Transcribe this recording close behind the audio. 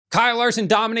Kyle Larson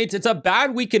dominates. It's a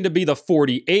bad weekend to be the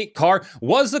 48 car.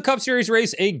 Was the Cup Series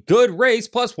race a good race?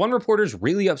 Plus, one reporter's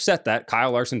really upset that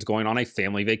Kyle Larson's going on a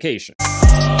family vacation.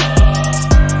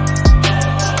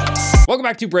 Welcome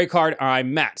back to Break Hard.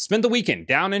 I'm Matt. Spent the weekend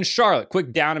down in Charlotte.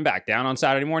 Quick down and back. Down on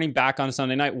Saturday morning, back on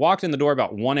Sunday night. Walked in the door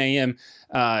about 1 a.m.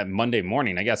 Monday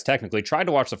morning, I guess technically. Tried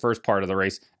to watch the first part of the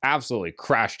race. Absolutely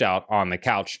crashed out on the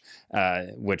couch,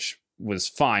 which was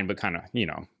fine, but kind of,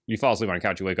 you fall asleep on a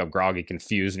couch, you wake up groggy,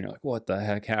 confused, and you're like, what the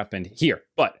heck happened here?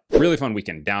 But really fun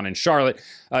weekend down in Charlotte.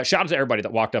 Shout out to everybody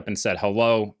that walked up and said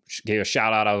hello, gave a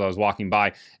shout out as I was walking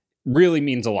by. Really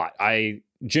means a lot. I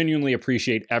genuinely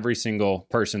appreciate every single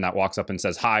person that walks up and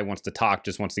says hi, wants to talk,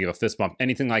 just wants to give a fist bump,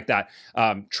 anything like that.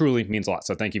 Truly means a lot.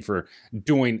 So thank you for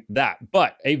doing that.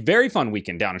 But a very fun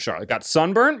weekend down in Charlotte. Got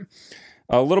sunburned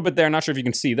a little bit there. Not sure if you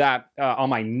can see that. On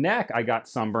my neck, I got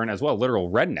sunburn as well.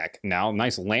 Literal redneck now.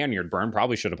 Nice lanyard burn.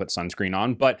 Probably should have put sunscreen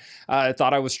on, but I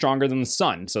thought I was stronger than the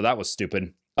sun. So that was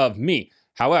stupid of me.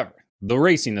 However, the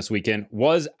racing this weekend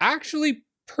was actually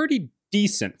pretty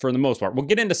decent for the most part. We'll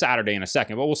get into Saturday in a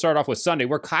second, but we'll start off with Sunday,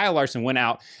 where Kyle Larson went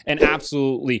out and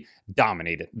absolutely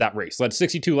dominated that race. Led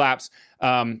 62 laps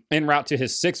en route to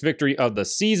his 6th victory of the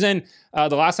season.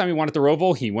 The last time he won at the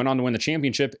Roval, he went on to win the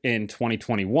championship in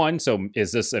 2021. So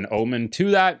is this an omen to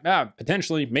that?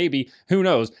 Potentially, maybe, who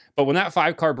knows? But when that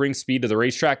 5-car brings speed to the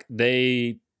racetrack,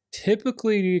 they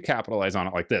typically capitalize on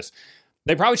it like this.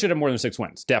 They probably should have more than 6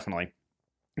 wins, definitely.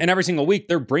 And every single week,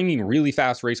 they're bringing really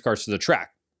fast race cars to the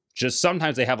track. Just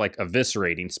sometimes they have like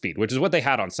eviscerating speed, which is what they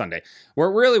had on Sunday, where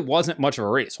it really wasn't much of a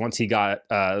race once he got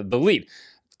the lead.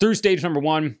 Through stage number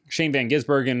 1, Shane Van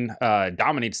Gisbergen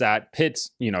dominates that,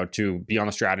 pits, to be on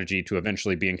the strategy to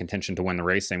eventually be in contention to win the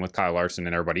race. Same with Kyle Larson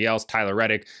and everybody else. Tyler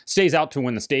Reddick stays out to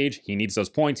win the stage. He needs those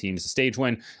points. He needs a stage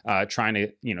win, trying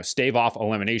to, stave off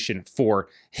elimination for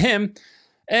him.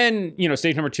 And,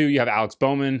 stage number 2, you have Alex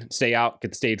Bowman stay out,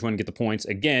 get the stage win, get the points.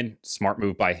 Again, smart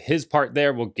move by his part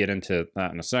there. We'll get into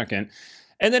that in a second.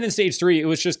 And then in stage 3, it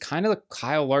was just kind of the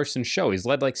Kyle Larson show. He's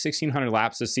led like 1,600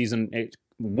 laps this season,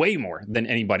 way more than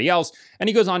anybody else. And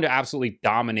he goes on to absolutely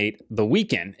dominate the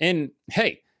weekend. And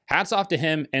hey, hats off to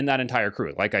him and that entire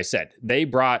crew. Like I said, they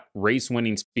brought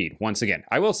race-winning speed once again.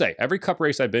 I will say, every Cup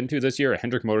race I've been to this year, a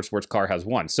Hendrick Motorsports car has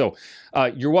won. So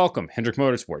you're welcome, Hendrick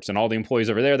Motorsports, and all the employees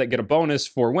over there that get a bonus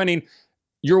for winning.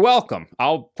 You're welcome.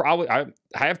 I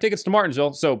have tickets to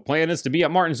Martinsville, so plan is to be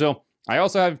at Martinsville. I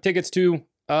also have tickets to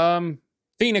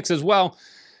Phoenix as well.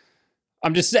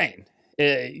 I'm just saying,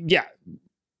 yeah,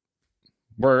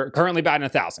 we're currently batting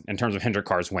 1,000 in terms of Hendrick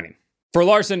cars winning. For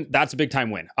Larson, that's a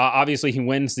big-time win. Obviously, he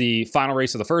wins the final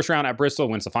race of the first round at Bristol,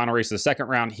 wins the final race of the second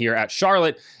round here at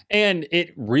Charlotte, and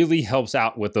it really helps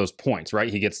out with those points,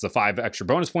 right? He gets the 5 extra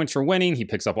bonus points for winning. He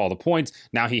picks up all the points.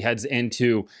 Now he heads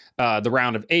into the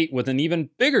round of 8 with an even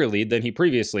bigger lead than he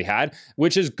previously had,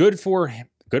 which is good for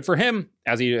him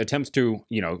as he attempts to,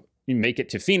 make it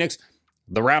to Phoenix.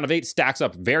 The round of 8 stacks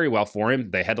up very well for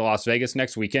him. They head to Las Vegas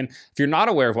next weekend. If you're not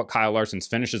aware of what Kyle Larson's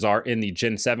finishes are in the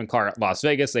Gen 7 car at Las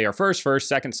Vegas, they are first,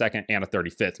 second, and a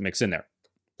 35th mix in there.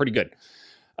 Pretty good.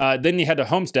 Then you head to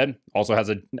Homestead, also has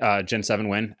a Gen 7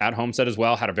 win at Homestead as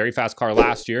well. Had a very fast car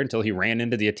last year until he ran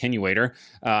into the attenuator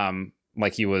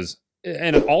like he was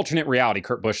in an alternate reality.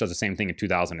 Kurt Busch does the same thing in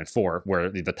 2004, where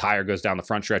the tire goes down the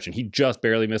front stretch and he just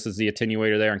barely misses the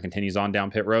attenuator there and continues on down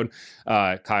pit road.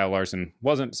 Kyle Larson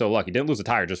wasn't so lucky. Didn't lose the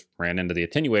tire, just ran into the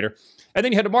attenuator. And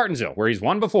then you head to Martinsville, where he's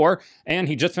won before, and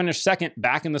he just finished second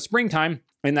back in the springtime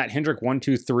in that Hendrick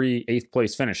 1-2-3 8th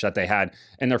place finish that they had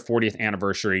in their 40th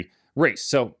anniversary race.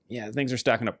 So yeah, things are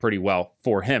stacking up pretty well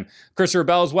for him. Christopher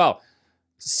Bell as well.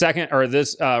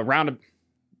 The round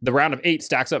of 8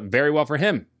 stacks up very well for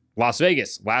him. Las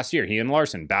Vegas, last year, he and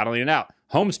Larson battling it out.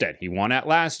 Homestead, he won at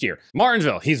last year.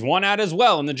 Martinsville, he's won at as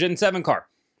well in the Gen 7 car.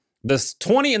 The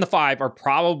 20 and the 5 are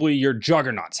probably your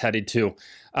juggernauts headed to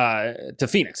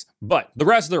Phoenix. But the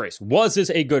rest of the race, was this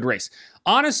a good race?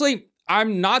 Honestly,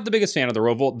 I'm not the biggest fan of the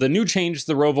Roval. The new change to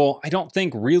the Roval, I don't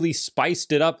think really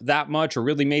spiced it up that much or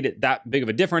really made it that big of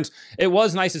a difference. It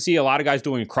was nice to see a lot of guys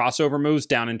doing crossover moves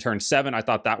down in turn 7. I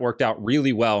thought that worked out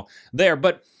really well there.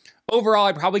 But overall,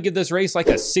 I'd probably give this race like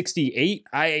a 68.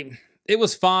 It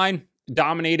was fine,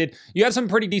 dominated. You had some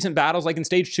pretty decent battles. Like in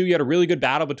stage 2, you had a really good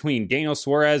battle between Daniel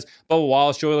Suarez, Bubba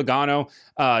Wallace, Joey Logano,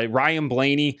 Ryan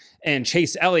Blaney, and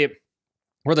Chase Elliott,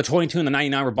 where the 22 and the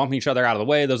 99 were bumping each other out of the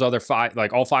way. Those other 5,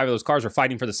 like all 5 of those cars were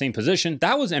fighting for the same position.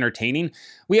 That was entertaining.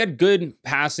 We had good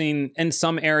passing in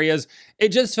some areas. It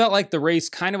just felt like the race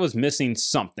kind of was missing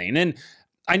something. And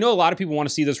I know a lot of people want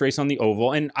to see this race on the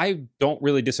oval, and I don't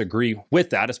really disagree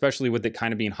with that, especially with it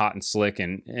kind of being hot and slick,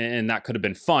 and that could have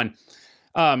been fun.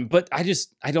 But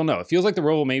I don't know. It feels like the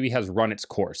Roval maybe has run its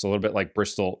course a little bit like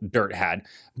Bristol Dirt had.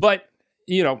 But,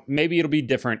 you know, maybe it'll be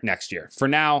different next year. For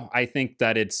now, I think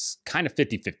that it's kind of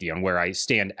 50-50 on where I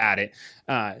stand at it.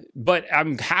 But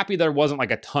I'm happy there wasn't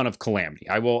like a ton of calamity.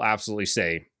 I will absolutely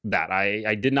say that.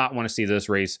 I did not want to see this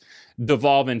race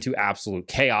devolve into absolute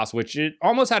chaos, which it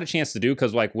almost had a chance to do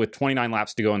because, like, with 29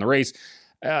 laps to go in the race,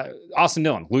 Austin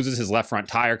Dillon loses his left front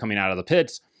tire coming out of the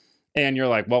pits. And you're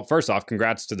like, well, first off,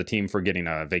 congrats to the team for getting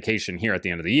a vacation here at the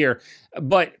end of the year.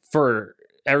 But for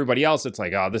everybody else, it's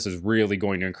like, oh, this is really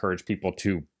going to encourage people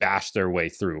to bash their way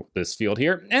through this field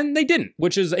here. And they didn't,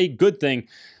 which is a good thing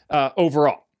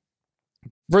overall.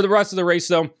 For the rest of the race,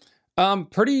 though,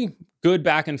 pretty good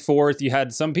back and forth. You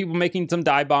had some people making some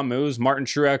dive bomb moves. Martin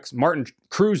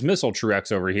Cruz Missile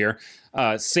Truex over here,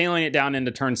 sailing it down into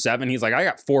turn 7. He's like, I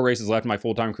got 4 races left in my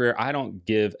full-time career. I don't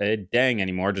give a dang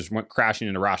anymore. Just went crashing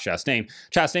into Ross Chastain.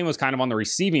 Chastain was kind of on the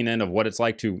receiving end of what it's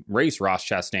like to race Ross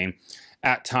Chastain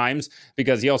at times,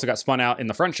 because he also got spun out in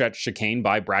the front stretch chicane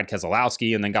by Brad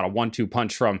Keselowski and then got a 1-2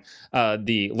 punch from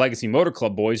the Legacy Motor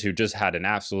Club boys, who just had an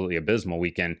absolutely abysmal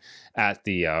weekend at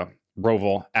the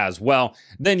Roval as well.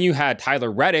 Then you had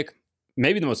Tyler Reddick,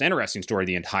 maybe the most interesting story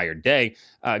the entire day,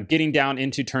 getting down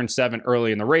into turn 7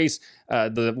 early in the race.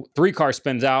 The 3-car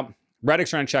spins out.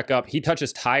 Reddick's trying to check up. He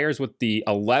touches tires with the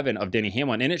 11 of Denny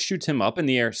Hamlin, and it shoots him up in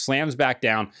the air, slams back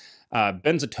down,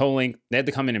 bends a toe link. They had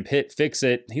to come in and pit, fix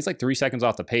it. He's like 3 seconds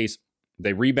off the pace.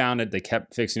 They rebounded. They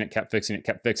kept fixing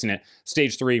it.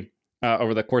 Stage 3.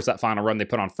 Over the course of that final run, they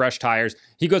put on fresh tires.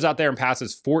 He goes out there and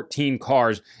passes 14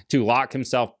 cars to lock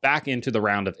himself back into the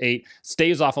round of 8,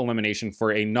 stays off elimination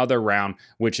for another round,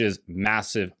 which is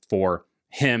massive for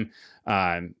him.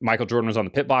 Michael Jordan was on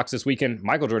the pit box this weekend.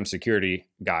 Michael Jordan, security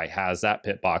guy, has that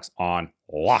pit box on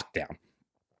lockdown.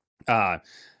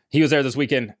 He was there this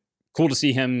weekend. Cool to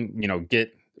see him,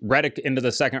 get Reddick into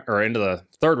the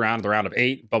third round, the round of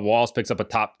 8. Bubba Wallace picks up a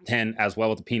top 10 as well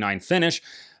with the P9 finish.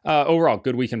 Overall,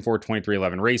 good weekend for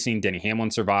 23XI Racing. Denny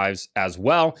Hamlin survives as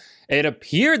well. It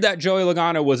appeared that Joey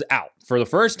Logano was out. For the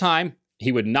first time,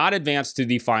 he would not advance to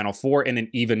the Final Four in an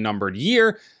even-numbered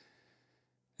year.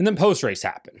 And then post-race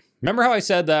happened. Remember how I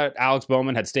said that Alex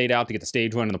Bowman had stayed out to get the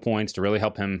stage win and the points to really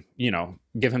help him,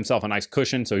 give himself a nice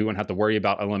cushion so he wouldn't have to worry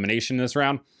about elimination in this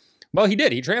round? Well, he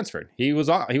did. He transferred. He was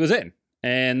in.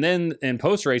 And then in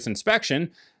post-race inspection,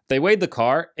 they weighed the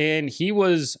car, and he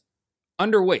was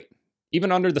underweight,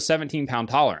 even under the 17-pound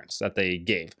tolerance that they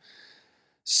gave.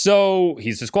 So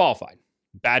he's disqualified.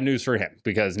 Bad news for him,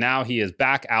 because now he is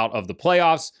back out of the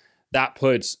playoffs. That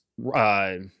puts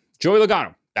Joey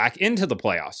Logano back into the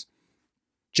playoffs.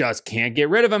 Just can't get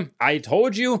rid of him. I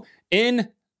told you in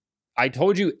my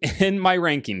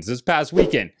rankings this past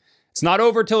weekend, it's not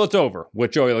over till it's over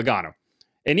with Joey Logano.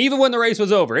 And even when the race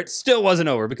was over, it still wasn't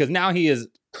over, because now he is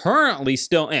currently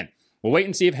still in. We'll wait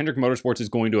and see if Hendrick Motorsports is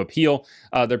going to appeal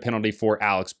their penalty for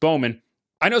Alex Bowman.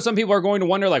 I know some people are going to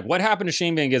wonder, what happened to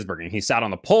Shane Van Gisbergen? He sat on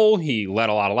the pole. He led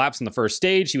a lot of laps in the first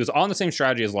stage. He was on the same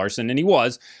strategy as Larson, and he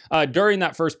was. During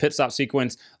that first pit stop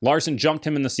sequence, Larson jumped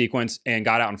him in the sequence and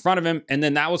got out in front of him, and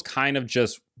then that was kind of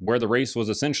just where the race was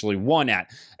essentially won at.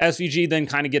 SVG then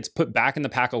kind of gets put back in the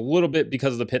pack a little bit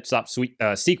because of the pit stop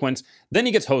sequence. Then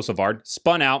he gets Hosevard,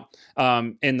 spun out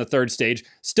in the third stage,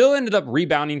 still ended up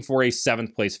rebounding for a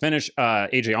 7th place finish.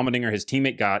 AJ Allmendinger, his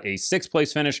teammate, got a 6th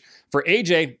place finish. For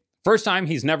AJ, first time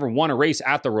he's never won a race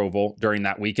at the Roval during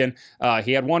that weekend.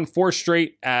 He had won 4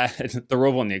 straight at the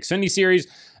Roval in the Xfinity Series,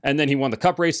 and then he won the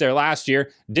Cup race there last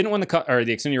year. Didn't win the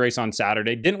Xfinity race on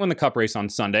Saturday. Didn't win the Cup race on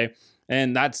Sunday,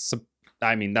 and that's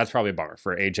probably a bummer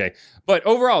for AJ. But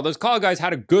overall, those call guys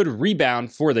had a good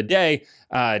rebound for the day.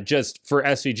 Just for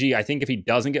SVG, I think if he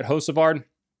doesn't get Hosevard,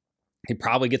 he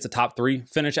probably gets a top 3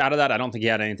 finish out of that. I don't think he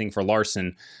had anything for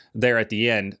Larson there at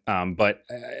the end, but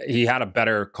he had a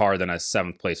better car than a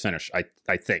 7th place finish,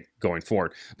 I think, going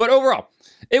forward. But overall,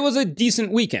 it was a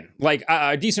decent weekend,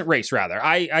 a decent race, rather.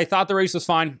 I thought the race was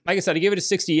fine. Like I said, I gave it a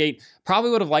 68.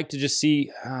 Probably would have liked to just see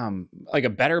a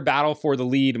better battle for the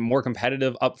lead, more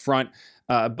competitive up front.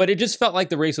 But it just felt like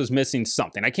the race was missing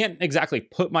something. I can't exactly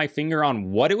put my finger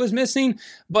on what it was missing,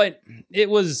 but it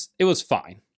was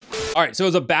fine. All right, so it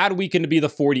was a bad weekend to be the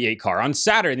 48 car. On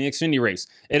Saturday in the Xfinity race,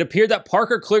 it appeared that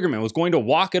Parker Kligerman was going to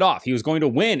walk it off. He was going to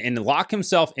win and lock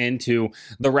himself into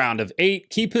the round of 8,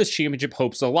 keep his championship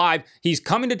hopes alive. He's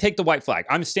coming to take the white flag.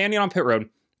 I'm standing on pit road.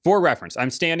 For reference,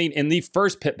 I'm standing in the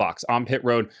first pit box on pit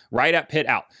road, right at pit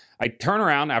out. I turn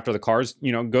around after the cars,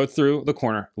 go through the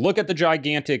corner, look at the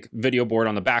gigantic video board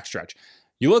on the backstretch.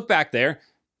 You look back there,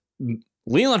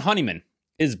 Leland Honeyman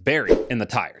is buried in the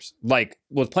tires. Like,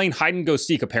 was playing hide and go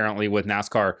seek apparently with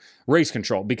NASCAR race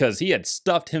control, because he had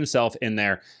stuffed himself in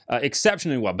there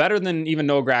exceptionally well, better than even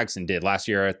Noah Gragson did last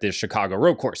year at the Chicago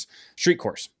street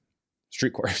course.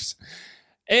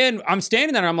 And I'm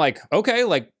standing there and I'm like, okay,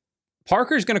 like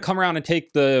Parker's going to come around and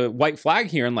take the white flag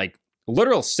here in like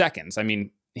literal seconds. I mean,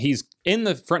 he's in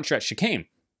the front stretch chicane,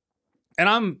 and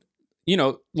I'm,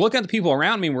 looking at the people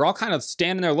around me. We're all kind of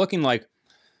standing there looking like,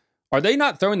 are they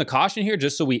not throwing the caution here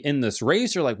just so we end this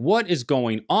race? Or like, what is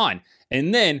going on?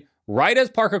 And then right as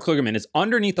Parker Kligerman is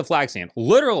underneath the flag stand,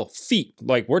 literal feet,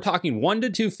 like we're talking 1 to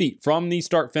 2 feet from the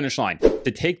start finish line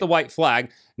to take the white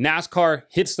flag, NASCAR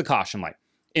hits the caution light.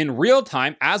 In real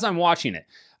time, as I'm watching it,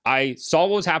 I saw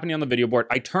what was happening on the video board.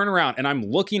 I turn around and I'm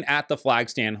looking at the flag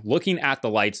stand, looking at the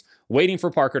lights, waiting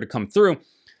for Parker to come through.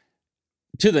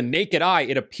 To the naked eye,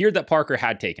 it appeared that Parker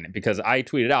had taken it, because I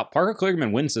tweeted out, Parker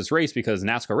Kligerman wins this race because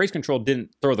NASCAR race control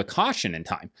didn't throw the caution in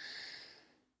time.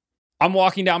 I'm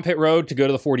walking down pit road to go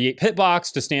to the 48 pit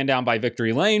box to stand down by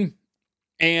victory lane,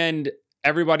 and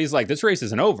everybody's like, this race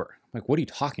isn't over. I'm like, what are you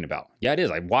talking about? Yeah, it is.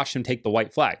 I watched him take the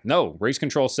white flag. No, race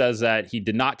control says that he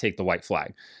did not take the white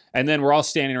flag. And then we're all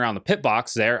standing around the pit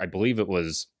box there. I believe it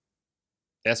was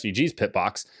SVG's pit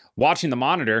box, watching the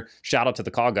monitor. Shout out to the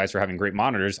call guys for having great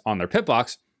monitors on their pit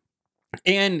box.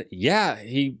 And yeah,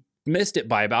 he missed it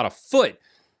by about a foot.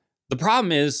 The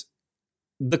problem is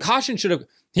the caution should have,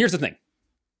 here's the thing.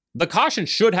 The caution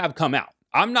should have come out.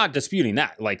 I'm not disputing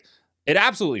that. Like, it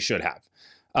absolutely should have.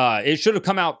 It should have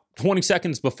come out 20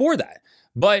 seconds before that.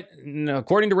 But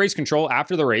according to race control,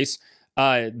 after the race,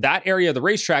 that area of the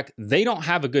racetrack, they don't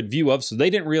have a good view of, so they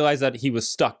didn't realize that he was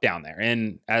stuck down there.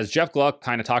 And as Jeff Gluck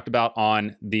kind of talked about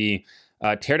on the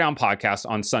Teardown podcast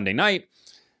on Sunday night,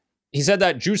 he said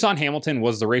that Juson Hamilton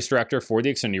was the race director for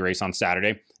the Xfinity race on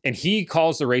Saturday, and he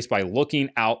calls the race by looking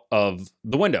out of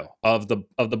the window of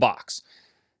the box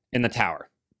in the tower.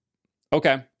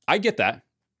 Okay, I get that.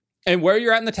 And where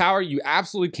you're at in the tower, you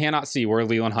absolutely cannot see where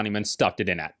Leland Honeyman stuffed it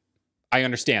in at. I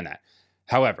understand that.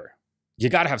 However, you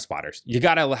got to have spotters. You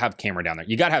got to have camera down there.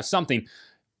 You got to have something.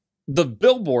 The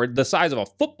billboard, the size of a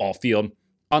football field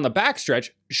on the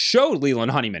backstretch, showed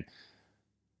Leland Honeyman.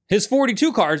 His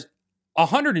 42 car's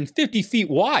 150 feet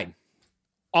wide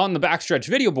on the backstretch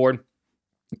video board,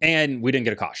 and we didn't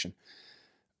get a caution.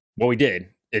 Well, we did.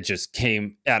 It just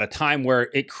came at a time where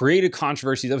it created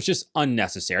controversy that was just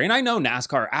unnecessary. And I know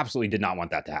NASCAR absolutely did not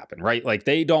want that to happen, right? Like,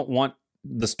 they don't want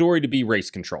the story to be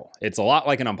race control. It's a lot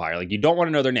like an umpire. Like, you don't want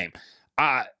to know their name.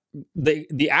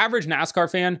 The average NASCAR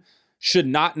fan should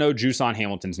not know Juson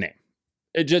Hamilton's name.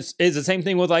 It just is the same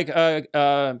thing with like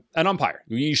an umpire.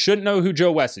 You shouldn't know who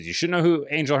Joe West is. You shouldn't know who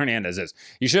Angel Hernandez is.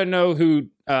 You shouldn't know who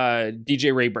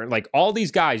DJ Rayburn. Like, all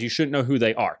these guys, you shouldn't know who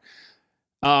they are.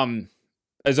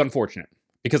 Is unfortunate,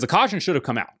 because the caution should have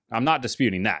come out. I'm not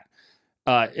disputing that.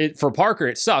 For Parker,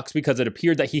 it sucks because it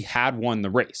appeared that he had won the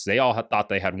race. They all thought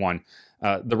they had won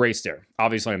the race there.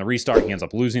 Obviously, on the restart, he ends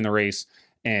up losing the race,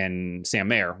 and Sam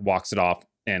Mayer walks it off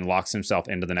and locks himself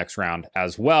into the next round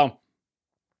as well,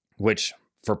 which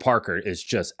for Parker is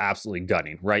just absolutely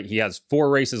gutting, right? He has 4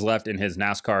 races left in his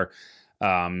NASCAR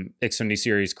Xfinity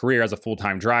Series career as a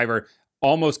full-time driver.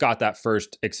 Almost got that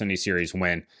first Xfinity Series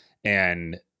win,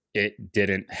 and it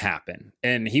didn't happen.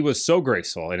 And he was so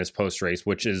graceful in his post-race,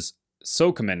 which is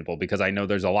so commendable, because I know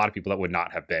there's a lot of people that would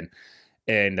not have been.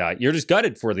 And you're just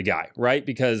gutted for the guy, right?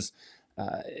 Because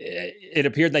it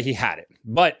appeared that he had it.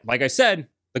 But like I said,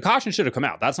 the caution should have come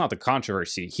out. That's not the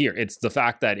controversy here. It's the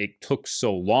fact that it took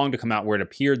so long to come out, where it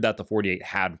appeared that the 48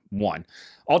 had won.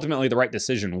 Ultimately, the right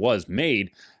decision was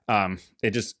made.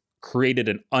 It just created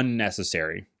an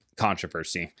unnecessary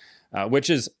controversy, which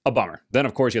is a bummer. Then,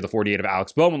 of course, you have the 48 of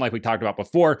Alex Bowman, like we talked about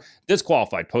before,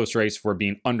 disqualified post-race for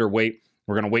being underweight.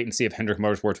 We're going to wait and see if Hendrick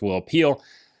Motorsports will appeal.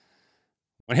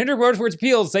 When Hendrick Motorsports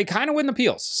appeals, they kind of win the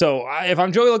appeals. So if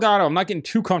I'm Joey Logano, I'm not getting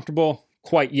too comfortable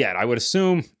quite yet. I would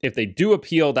assume if they do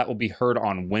appeal, that will be heard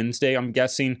on Wednesday, I'm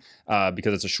guessing,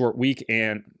 because it's a short week.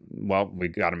 And, well, we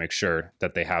got to make sure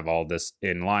that they have all this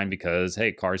in line, because,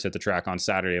 hey, cars hit the track on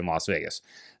Saturday in Las Vegas.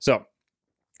 So,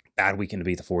 bad weekend to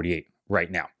beat the 48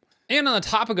 right now. And on the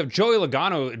topic of Joey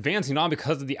Logano advancing on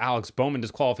because of the Alex Bowman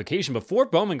disqualification, before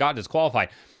Bowman got disqualified,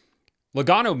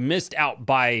 Logano missed out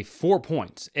by 4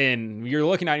 points. And you're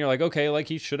looking at it and you're like, okay, like,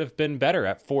 he should have been better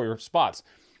at 4 spots.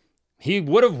 He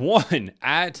would have won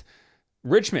at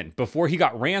Richmond before he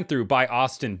got ran through by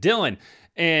Austin Dillon.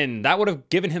 And that would have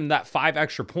given him that 5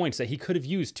 extra points that he could have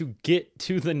used to get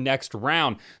to the next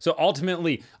round. So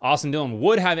ultimately, Austin Dillon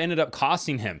would have ended up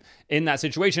costing him in that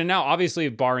situation. Now, obviously,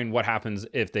 barring what happens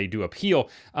if they do appeal,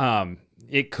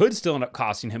 it could still end up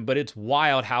costing him, but it's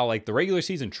wild how like the regular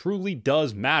season truly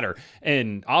does matter.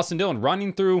 And Austin Dillon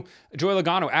running through Joey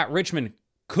Logano at Richmond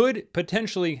could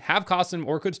potentially have cost him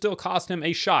or could still cost him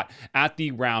a shot at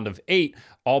the round of 8,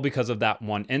 all because of that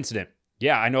one incident.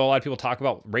 Yeah, I know a lot of people talk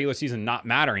about regular season not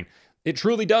mattering. It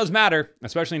truly does matter,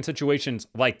 especially in situations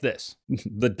like this.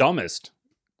 The dumbest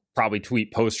probably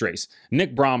tweet post-race,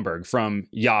 Nick Bromberg from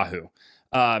Yahoo.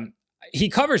 He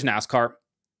covers NASCAR,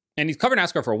 and he's covered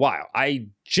NASCAR for a while. I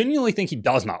genuinely think he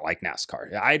does not like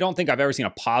NASCAR. I don't think I've ever seen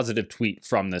a positive tweet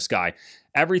from this guy.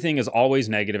 Everything is always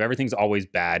negative. Everything's always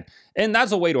bad. And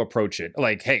that's a way to approach it.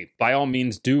 Like, hey, by all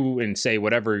means, do and say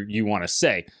whatever you want to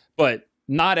say. But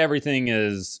not everything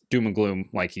is doom and gloom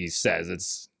like he says.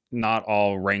 It's not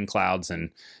all rain clouds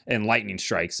and lightning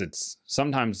strikes. It's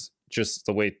sometimes just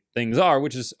the way things are,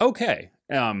 which is okay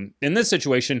in this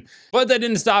situation. But that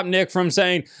didn't stop Nick from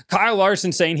saying, Kyle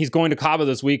Larson saying he's going to Cabo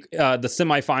this week. The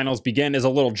semifinals begin is a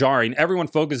little jarring. Everyone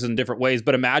focuses in different ways,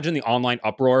 but imagine the online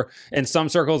uproar in some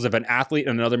circles if an athlete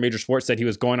in another major sport said he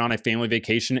was going on a family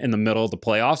vacation in the middle of the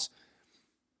playoffs.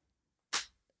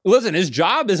 Listen, his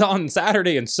job is on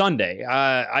Saturday and Sunday.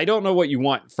 I don't know what you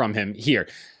want from him here.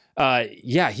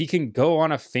 Yeah, he can go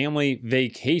on a family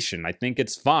vacation. I think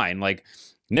it's fine. Like,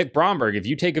 Nick Bromberg, if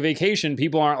you take a vacation,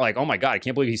 people aren't like, oh my God, I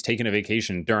can't believe he's taking a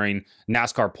vacation during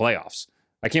NASCAR playoffs.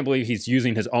 I can't believe he's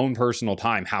using his own personal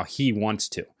time how he wants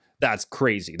to. That's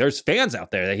crazy. There's fans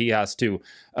out there that he has to,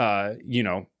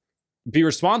 be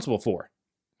responsible for.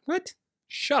 What?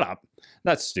 Shut up.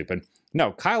 That's stupid.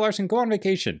 No, Kyle Larson, go on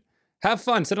vacation. Have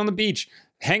fun. Sit on the beach.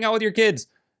 Hang out with your kids.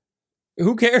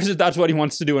 Who cares if that's what he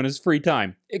wants to do in his free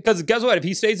time? Because guess what? If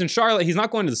he stays in Charlotte, he's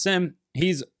not going to the sim.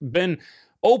 He's been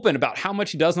open about how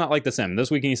much he does not like the sim.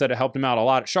 This weekend, he said it helped him out a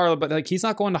lot at Charlotte, but like he's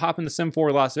not going to hop in the sim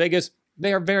for Las Vegas.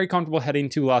 They are very comfortable heading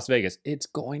to Las Vegas. It's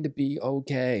going to be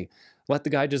okay. Let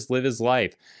the guy just live his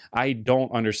life. I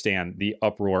don't understand the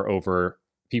uproar over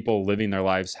people living their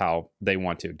lives how they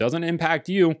want to. Doesn't impact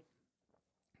you.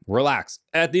 Relax.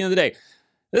 At the end of the day,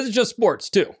 this is just sports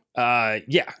too.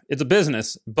 Yeah, it's a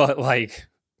business, but like,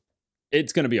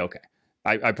 it's going to be okay.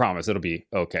 I promise it'll be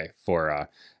okay for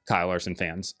Kyle Larson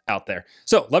fans out there.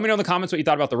 So let me know in the comments what you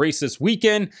thought about the race this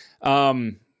weekend.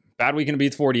 Bad weekend to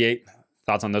beat 48.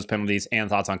 Thoughts on those penalties and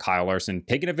thoughts on Kyle Larson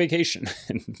taking a vacation,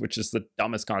 which is the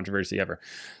dumbest controversy ever.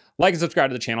 Like and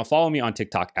subscribe to the channel. Follow me on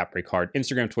TikTok at BreakHard,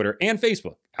 Instagram, Twitter, and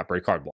Facebook at BreakHardBall.